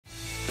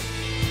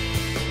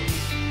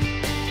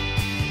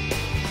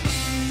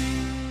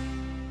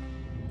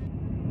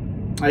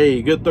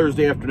Hey, good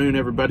Thursday afternoon,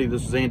 everybody.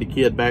 This is Andy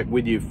Kidd back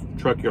with you,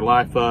 Truck Your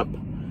Life Up.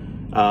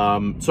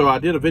 So I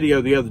did a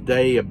video the other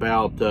day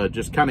about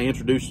just kind of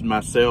introducing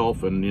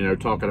myself and,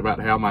 talking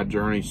about how my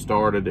journey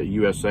started at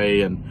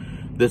USA. And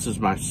this is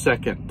my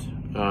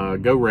second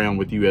go-round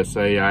with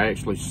USA. I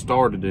actually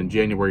started in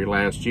January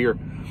last year.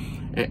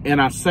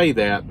 And I say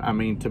that, I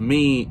mean, to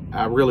me,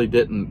 I really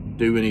didn't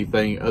do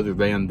anything other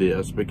than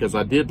this, because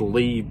I did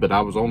leave, but I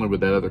was only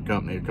with that other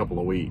company a couple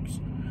of weeks.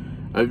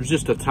 It was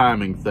just a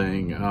timing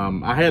thing.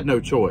 I had no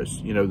choice.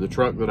 The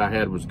truck that I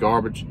had was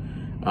garbage.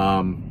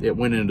 It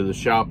went into the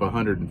shop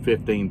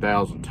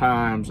 115,000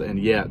 times, and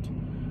yet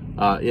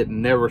it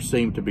never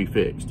seemed to be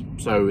fixed.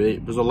 So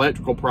it was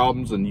electrical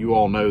problems, and you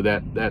all know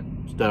that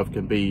stuff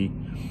can be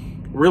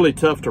really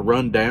tough to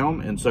run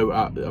down. And so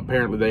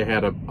apparently they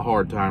had a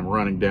hard time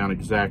running down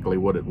exactly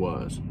what it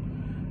was.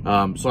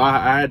 So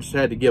I just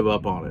had to give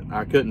up on it.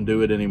 I couldn't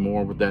do it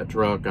anymore with that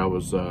truck. I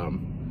was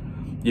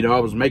I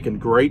was making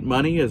great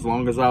money as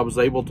long as I was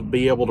able to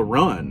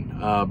run.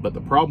 But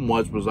the problem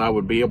was I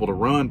would be able to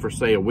run for,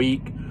 say, a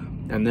week,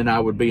 and then I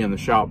would be in the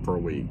shop for a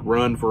week,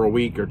 run for a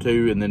week or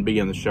two, and then be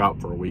in the shop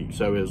for a week.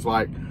 So it's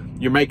like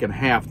you're making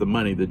half the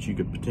money that you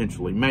could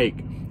potentially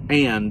make,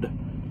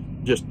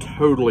 and just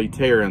totally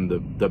tearing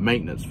the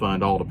maintenance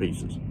fund all to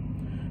pieces.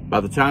 By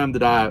the time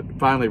that I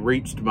finally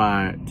reached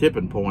my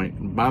tipping point,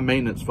 my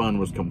maintenance fund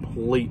was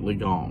completely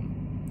gone.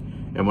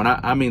 And when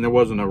I mean, there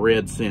wasn't a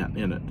red cent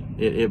in it.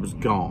 It was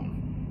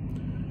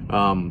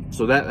gone.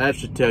 So that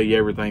should tell you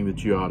everything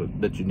that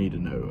you need to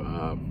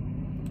know.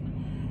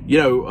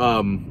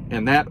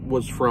 And that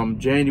was from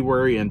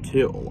January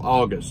until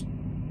August.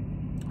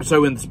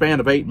 So in the span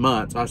of 8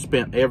 months, I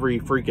spent every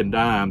freaking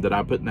dime that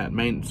I put in that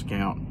maintenance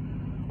account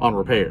on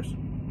repairs.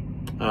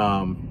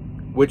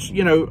 Which,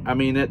 I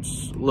mean,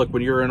 look,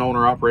 when you're an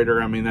owner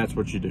operator, I mean, that's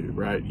what you do,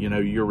 right?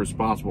 You're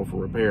responsible for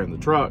repairing the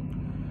truck.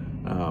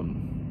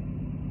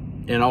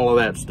 And all of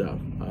that stuff.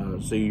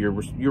 So you're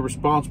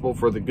responsible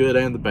for the good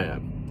and the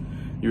bad.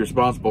 You're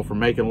responsible for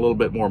making a little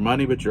bit more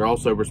money, but you're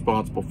also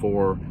responsible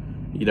for,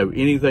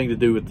 anything to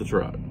do with the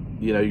truck.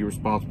 You're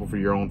responsible for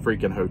your own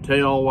freaking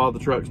hotel while the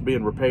truck's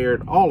being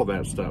repaired, all of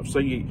that stuff. So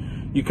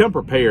you come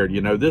prepared.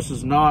 This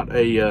is not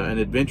an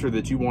adventure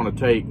that you want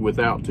to take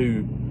without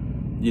two,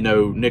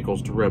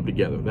 nickels to rub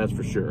together. That's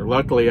for sure.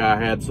 Luckily, I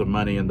had some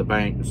money in the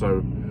bank,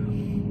 so.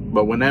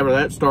 But whenever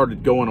that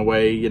started going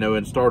away,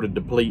 and started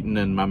depleting,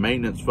 and my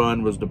maintenance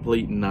fund was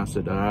depleting, I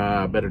said,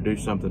 I better do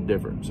something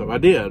different. So I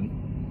did.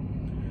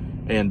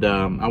 And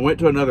I went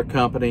to another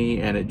company,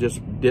 and it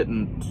just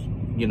didn't,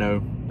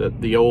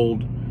 the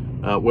old,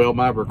 well,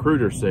 my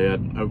recruiter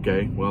said,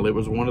 okay, well, it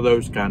was one of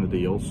those kind of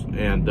deals.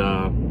 And,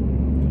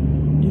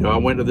 I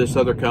went to this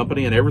other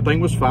company, and everything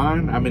was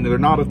fine. I mean, they're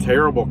not a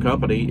terrible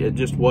company. It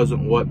just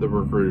wasn't what the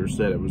recruiter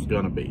said it was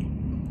going to be.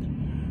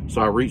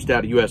 So I reached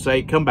out to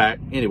USA, come back.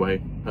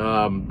 Anyway,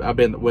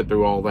 went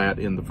through all that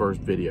in the first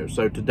video.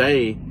 So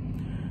today,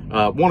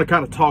 want to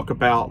kind of talk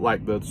about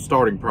like the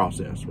starting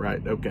process,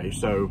 right? Okay,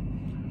 so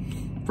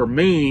for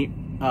me,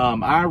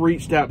 I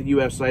reached out to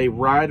USA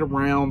right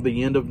around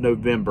the end of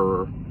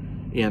November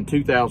in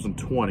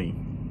 2020.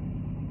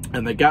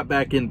 And they got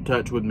back in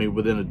touch with me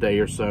within a day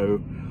or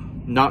so.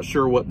 Not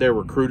sure what their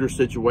recruiter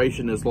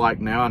situation is like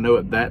now. I know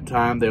at that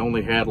time they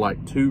only had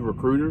like 2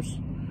 recruiters.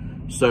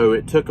 So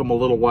it took them a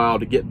little while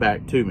to get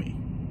back to me.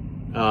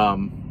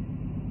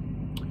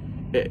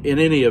 In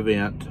any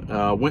event,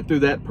 went through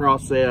that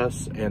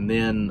process, and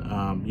then,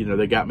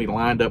 they got me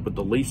lined up with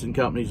the leasing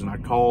companies, and I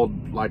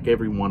called like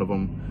every one of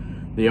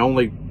them. The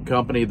only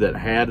company that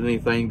had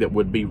anything that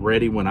would be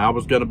ready when I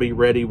was going to be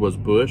ready was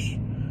Bush.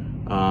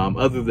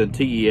 Other than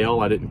TEL,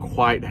 I didn't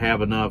quite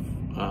have enough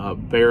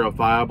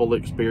verifiable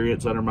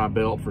experience under my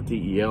belt for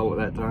TEL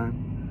at that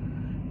time.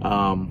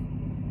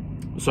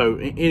 So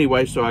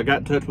anyway, so I got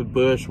in touch with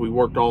Bush. We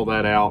worked all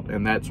that out,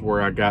 and that's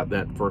where I got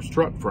that first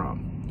truck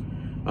from.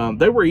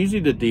 They were easy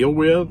to deal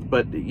with,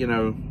 but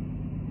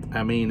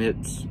I mean,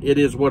 it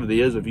is what it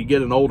is. If you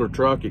get an older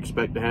truck,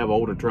 expect to have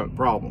older truck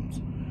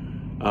problems.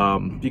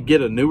 If you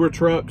get a newer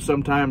truck,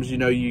 sometimes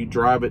you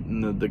drive it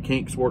and the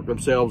kinks work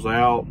themselves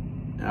out.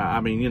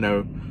 I mean,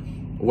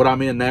 what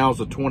I'm in now is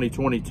a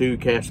 2022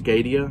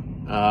 Cascadia.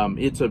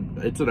 It's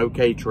an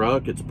okay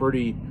truck. It's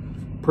pretty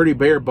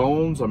bare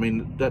bones. I mean,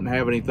 it doesn't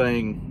have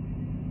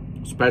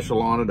anything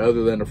special on it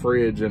other than a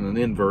fridge and an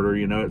inverter.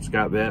 It's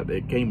got that.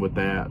 It came with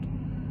that.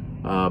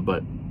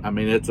 But I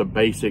mean, it's a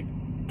basic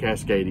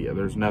Cascadia.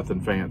 There's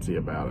nothing fancy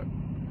about it.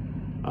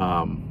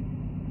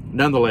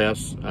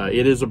 Nonetheless,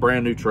 it is a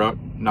brand new truck.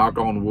 Knock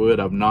on wood,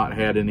 I've not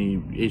had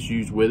any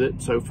issues with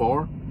it so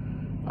far.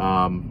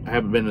 I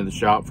haven't been in the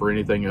shop for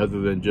anything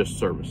other than just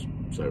service.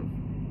 So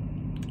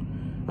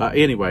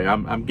anyway,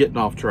 I'm getting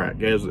off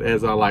track as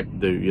I like to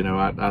do.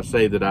 I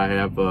say that I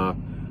have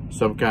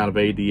some kind of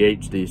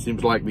ADHD. It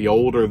seems like the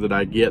older that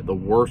I get, the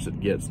worse it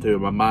gets too.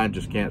 My mind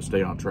just can't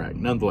stay on track.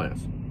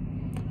 Nonetheless,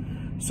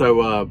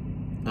 so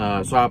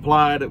so I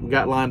applied. We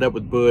got lined up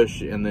with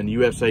Bush, and then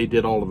USA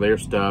did all of their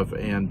stuff.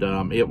 And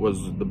it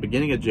was the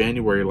beginning of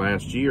January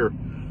last year.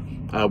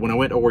 when I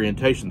went to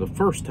orientation the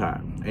first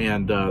time.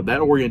 And that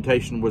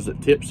orientation was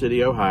at Tip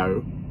City,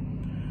 Ohio.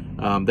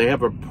 They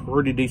have a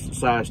pretty decent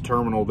sized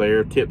terminal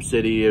there. Tip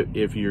City,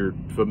 if you're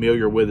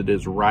familiar with it,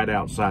 is right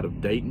outside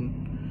of Dayton.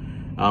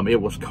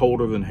 It was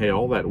colder than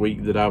hell that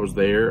week that I was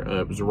there.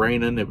 It was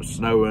raining, it was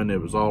snowing,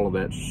 it was all of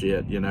that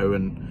shit, you know,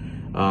 and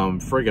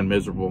friggin'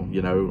 miserable,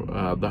 you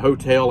know. The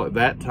hotel at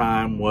that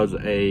time was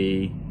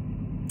a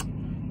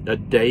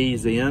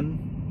Days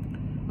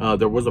Inn.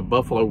 There was a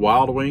Buffalo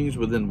Wild Wings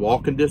within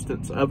walking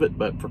distance of it,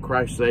 but for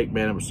Christ's sake,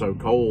 man, it was so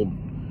cold.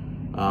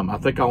 I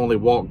think I only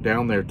walked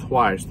down there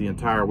twice the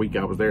entire week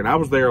I was there, and I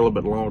was there a little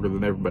bit longer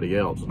than everybody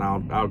else, and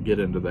I'll get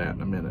into that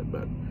in a minute.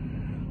 But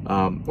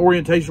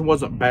orientation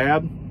wasn't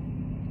bad.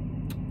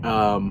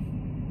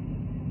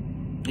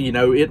 You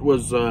know, it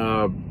was,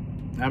 I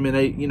mean,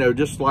 they, you know,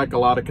 just like a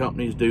lot of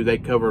companies do, they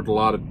covered a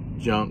lot of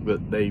junk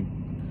that they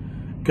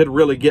could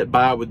really get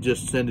by with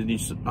just sending you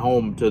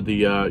home to the,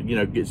 you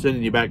know,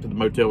 sending you back to the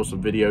motel with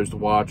some videos to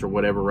watch or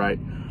whatever, right?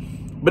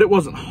 But it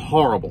wasn't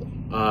horrible.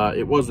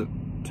 It wasn't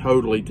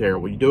totally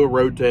terrible. You do a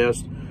road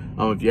test.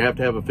 If you have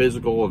to have a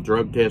physical, a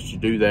drug test, you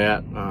do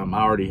that. I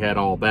already had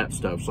all that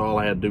stuff, so all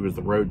I had to do was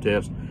the road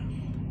test.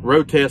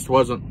 Road test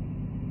wasn't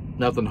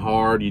nothing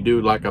hard. You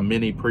do like a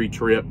mini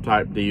pre-trip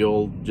type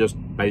deal, just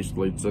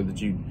basically so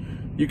that you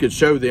could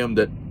show them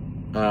that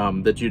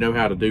that you know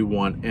how to do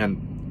one.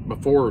 And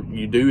before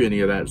you do any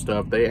of that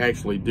stuff, they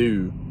actually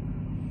do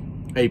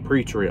a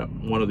pre-trip.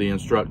 One of the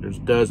instructors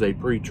does a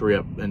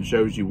pre-trip and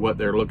shows you what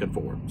they're looking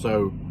for.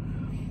 So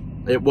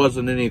it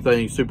wasn't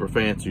anything super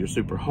fancy or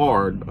super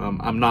hard.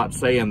 I'm not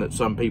saying that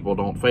some people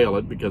don't fail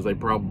it, because they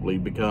probably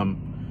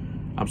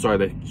become, I'm sorry,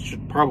 they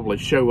should probably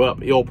show up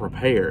ill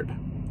prepared,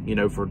 you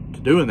know, for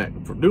doing that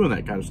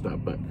kind of stuff.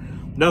 But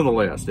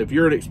nonetheless, if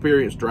you're an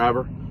experienced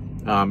driver,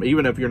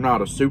 even if you're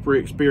not a super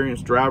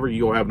experienced driver,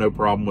 you'll have no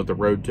problem with the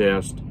road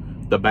test,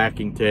 the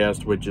backing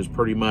test, which is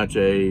pretty much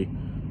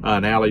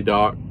an alley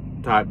dock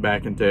type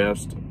backing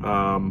test,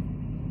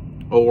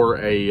 or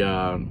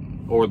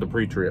the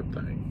pre-trip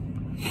thing.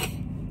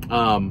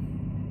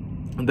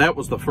 And that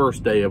was the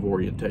first day of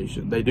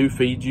orientation. They do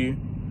feed you.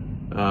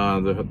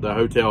 The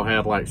hotel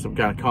had like some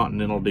kind of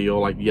continental deal,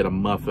 like you get a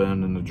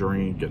muffin and a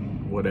drink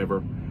and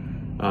whatever.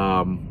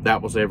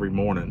 That was every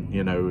morning,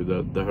 you know,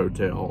 the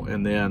hotel.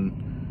 And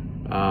then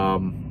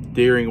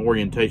during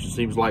orientation,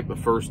 seems like the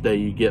first day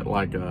you get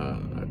like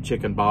a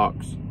chicken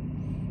box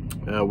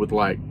with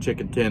like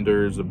chicken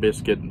tenders, a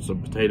biscuit, and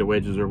some potato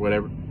wedges or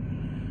whatever.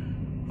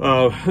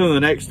 The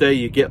next day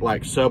you get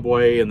like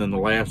Subway, and then the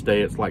last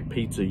day it's like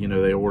pizza. You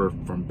know, they order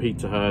from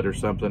Pizza Hut or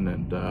something,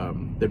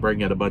 and they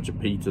bring in a bunch of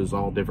pizzas,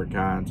 all different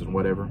kinds and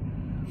whatever.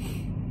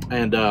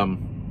 And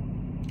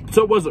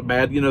so it wasn't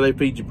bad. You know, they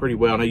feed you pretty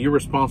well. Now, you're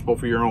responsible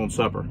for your own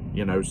supper,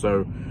 you know,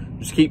 so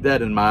just keep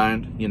that in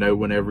mind, you know,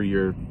 whenever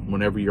you're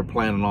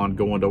planning on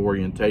going to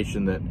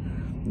orientation, that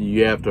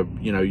you have to,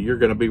 you know, you're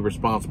going to be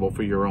responsible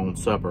for your own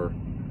supper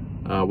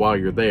while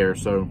you're there.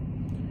 So,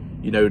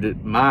 you know,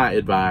 my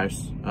advice,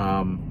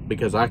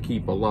 because I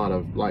keep a lot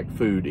of like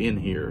food in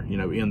here, you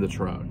know, in the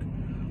truck,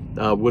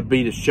 would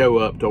be to show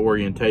up to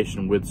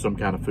orientation with some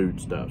kind of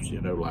foodstuffs,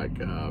 you know, like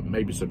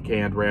maybe some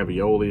canned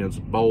ravioli and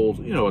some bowls,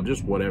 you know,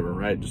 just whatever,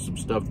 right? Just some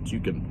stuff that you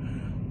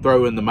can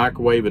throw in the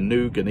microwave and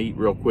nuke and eat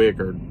real quick,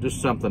 or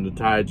just something to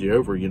tide you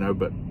over, you know.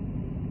 But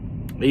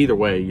either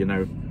way, you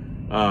know,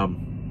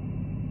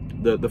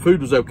 the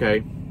food was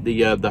okay.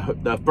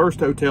 The first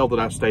hotel that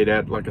I stayed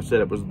at, like I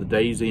said, it was the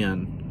Days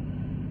Inn.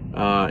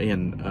 I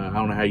don't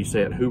know how you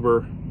say it,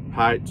 Huber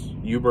Heights,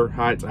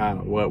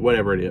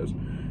 whatever it is.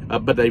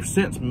 But they've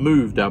since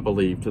moved, I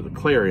believe, to the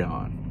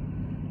Clarion.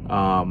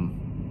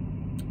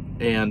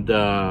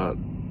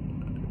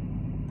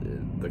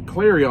 The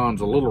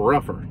Clarion's a little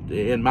rougher,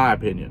 in my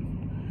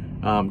opinion,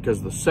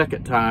 because the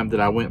second time that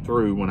I went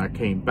through, when I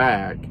came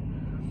back,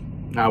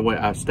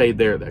 I stayed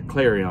there at that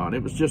Clarion.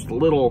 It was just a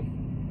little,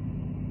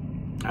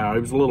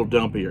 it was a little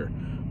dumpier,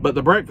 but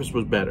the breakfast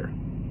was better.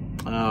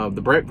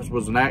 The breakfast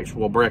was an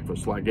actual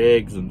breakfast, like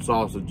eggs and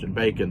sausage and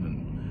bacon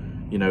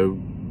and, you know,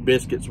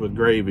 biscuits with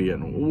gravy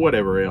and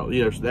whatever else,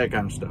 you know, that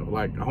kind of stuff,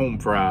 like home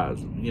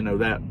fries, you know,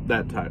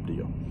 that type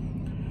deal.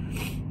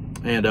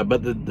 And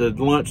but the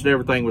lunch and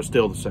everything was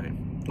still the same.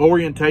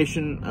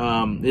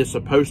 Orientation is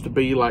supposed to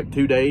be like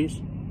 2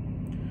 days.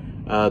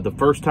 The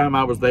first time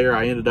I was there,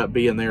 I ended up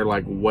being there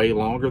like way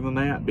longer than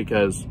that,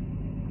 because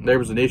there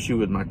was an issue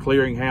with my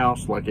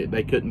clearinghouse. Like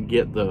they couldn't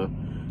get the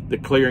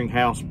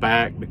clearinghouse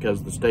back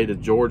because the state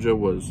of Georgia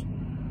was,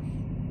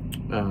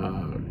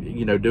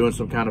 you know, doing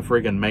some kind of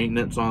friggin'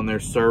 maintenance on their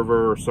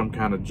server or some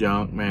kind of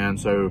junk, man.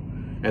 So,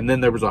 and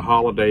then there was a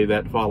holiday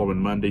that following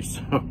Monday,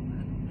 so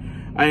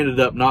I ended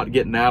up not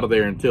getting out of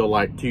there until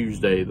like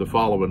Tuesday the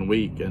following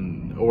week,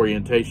 and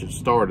orientation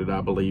started,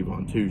 I believe,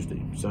 on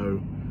Tuesday.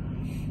 So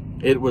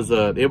it was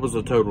a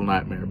total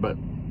nightmare. But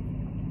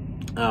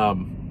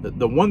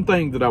the one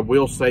thing that I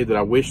will say that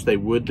I wish they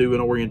would do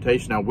in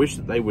orientation, I wish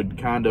that they would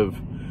kind of,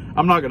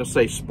 I'm not going to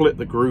say split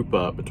the group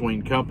up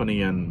between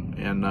company and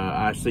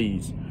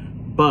ICs,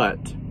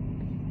 but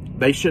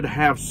they should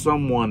have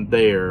someone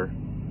there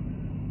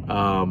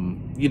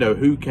you know,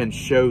 who can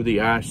show the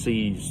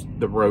ICs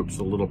the ropes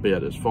a little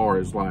bit as far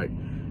as like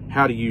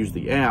how to use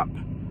the app,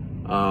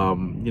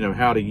 you know,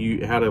 how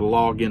to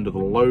log into the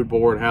load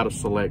board, how to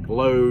select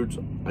loads,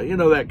 you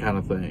know, that kind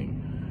of thing.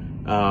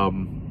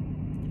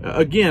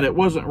 Again, it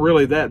wasn't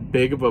really that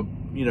big of a,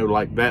 you know,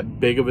 like that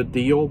big of a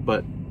deal,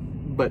 but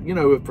you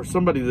know, for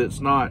somebody that's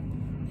not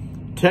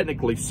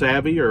technically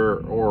savvy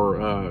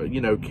or you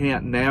know,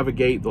 can't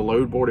navigate the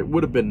load board, it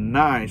would have been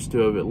nice to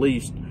have at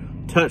least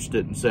touched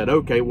it and said,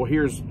 okay, well,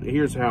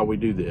 here's how we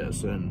do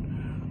this,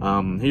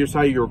 and here's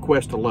how you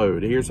request a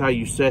load, here's how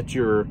you set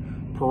your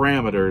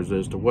parameters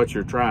as to what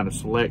you're trying to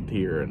select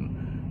here,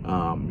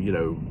 and you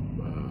know,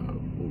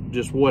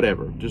 just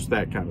whatever, just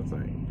that kind of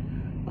thing.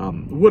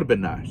 Would have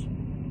been nice.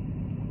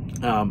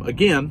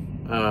 Again,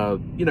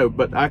 you know,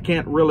 but I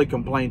can't really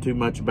complain too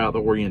much about the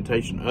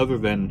orientation, other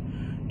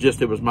than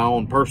just it was my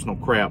own personal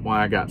crap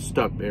why I got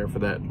stuck there for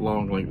that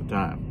long length of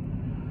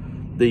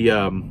time. The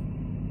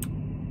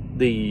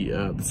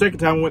second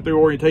time I went through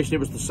orientation, it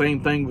was the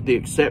same thing, with the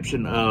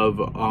exception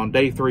of on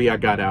day 3 I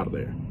got out of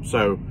there.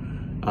 So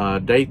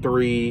day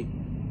 3,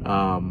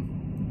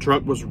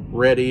 truck was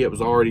ready, it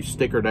was already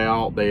stickered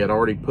out, they had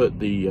already put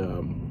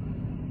the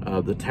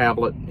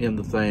tablet in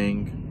the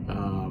thing.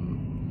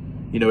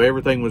 You know,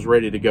 everything was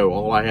ready to go.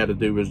 All I had to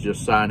do was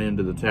just sign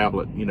into the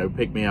tablet, you know,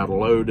 pick me out a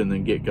load, and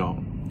then get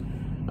gone.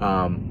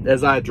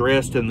 As I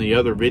addressed in the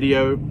other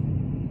video,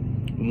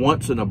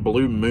 once in a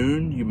blue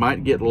moon, you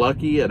might get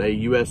lucky at a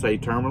USA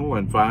terminal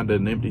and find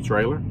an empty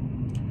trailer.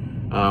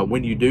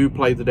 When you do,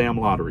 play the damn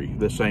lottery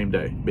the same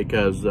day,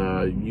 because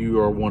you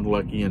are one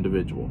lucky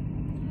individual.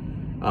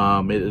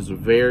 It is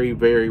very,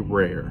 very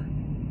rare.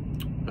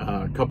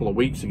 A couple of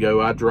weeks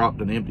ago, I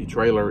dropped an empty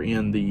trailer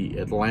in the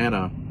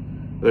Atlanta.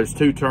 There's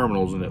 2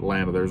 terminals in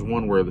Atlanta. There's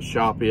one where the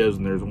shop is,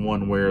 and there's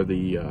one where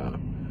the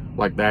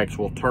like the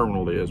actual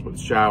terminal is, with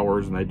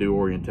showers, and they do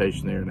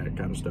orientation there and that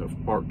kind of stuff.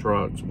 Park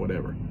trucks,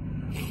 whatever,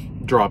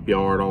 drop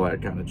yard, all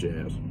that kind of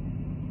jazz.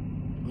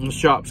 The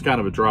shop's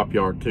kind of a drop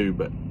yard too,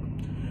 but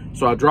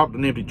so I dropped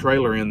an empty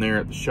trailer in there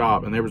at the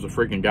shop, and there was a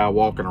freaking guy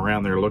walking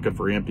around there looking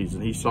for empties,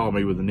 and he saw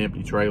me with an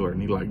empty trailer,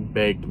 and he like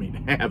begged me to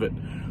have it.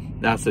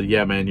 And I said,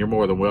 yeah, man, you're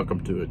more than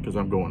welcome to it, because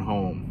I'm going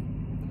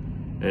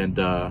home. And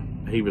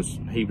he was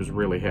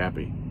really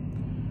happy,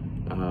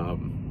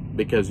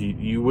 because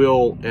you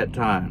will at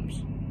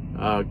times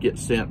get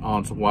sent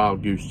on some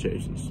wild goose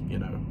chases, you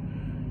know.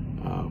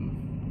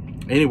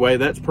 Anyway,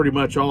 that's pretty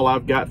much all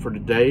I've got for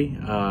today.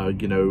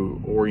 You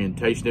know,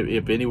 orientation.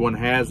 If anyone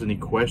has any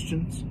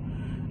questions,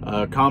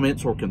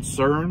 comments, or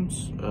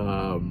concerns,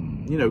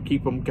 you know,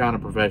 keep them kind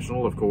of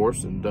professional, of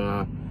course, and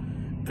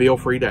feel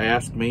free to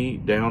ask me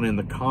down in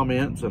the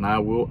comments, and I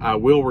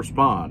will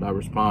respond. I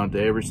respond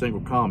to every single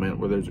comment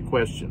where there's a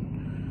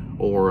question,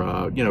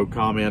 or you know,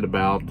 comment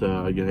about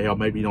you know, hell,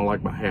 maybe you don't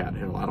like my hat.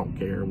 Hell, I don't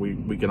care.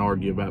 We can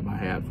argue about my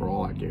hat for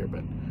all I care.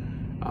 But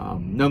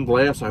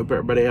nonetheless, I hope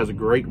everybody has a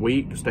great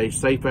week. Stay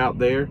safe out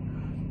there.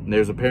 And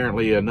there's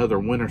apparently another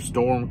winter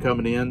storm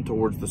coming in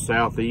towards the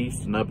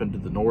southeast and up into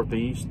the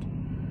northeast.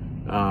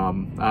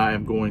 I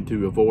am going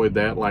to avoid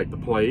that like the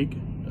plague.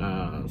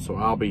 So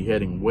I'll be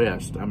heading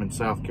west. I'm in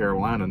South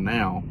Carolina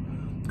now,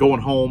 going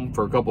home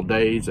for a couple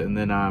days, and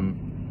then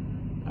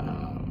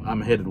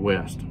I'm headed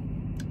west.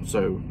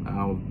 So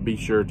I'll be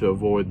sure to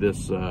avoid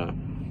this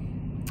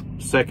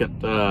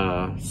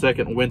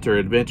second winter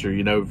adventure,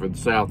 you know, for the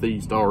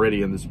southeast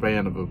already in the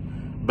span of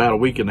about a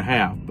week and a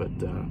half. But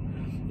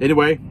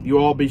anyway, you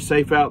all be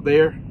safe out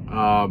there.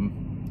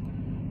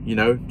 You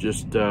know,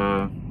 just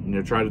you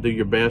know, try to do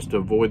your best to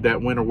avoid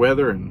that winter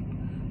weather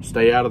and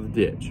stay out of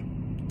the ditch.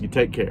 You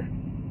take care.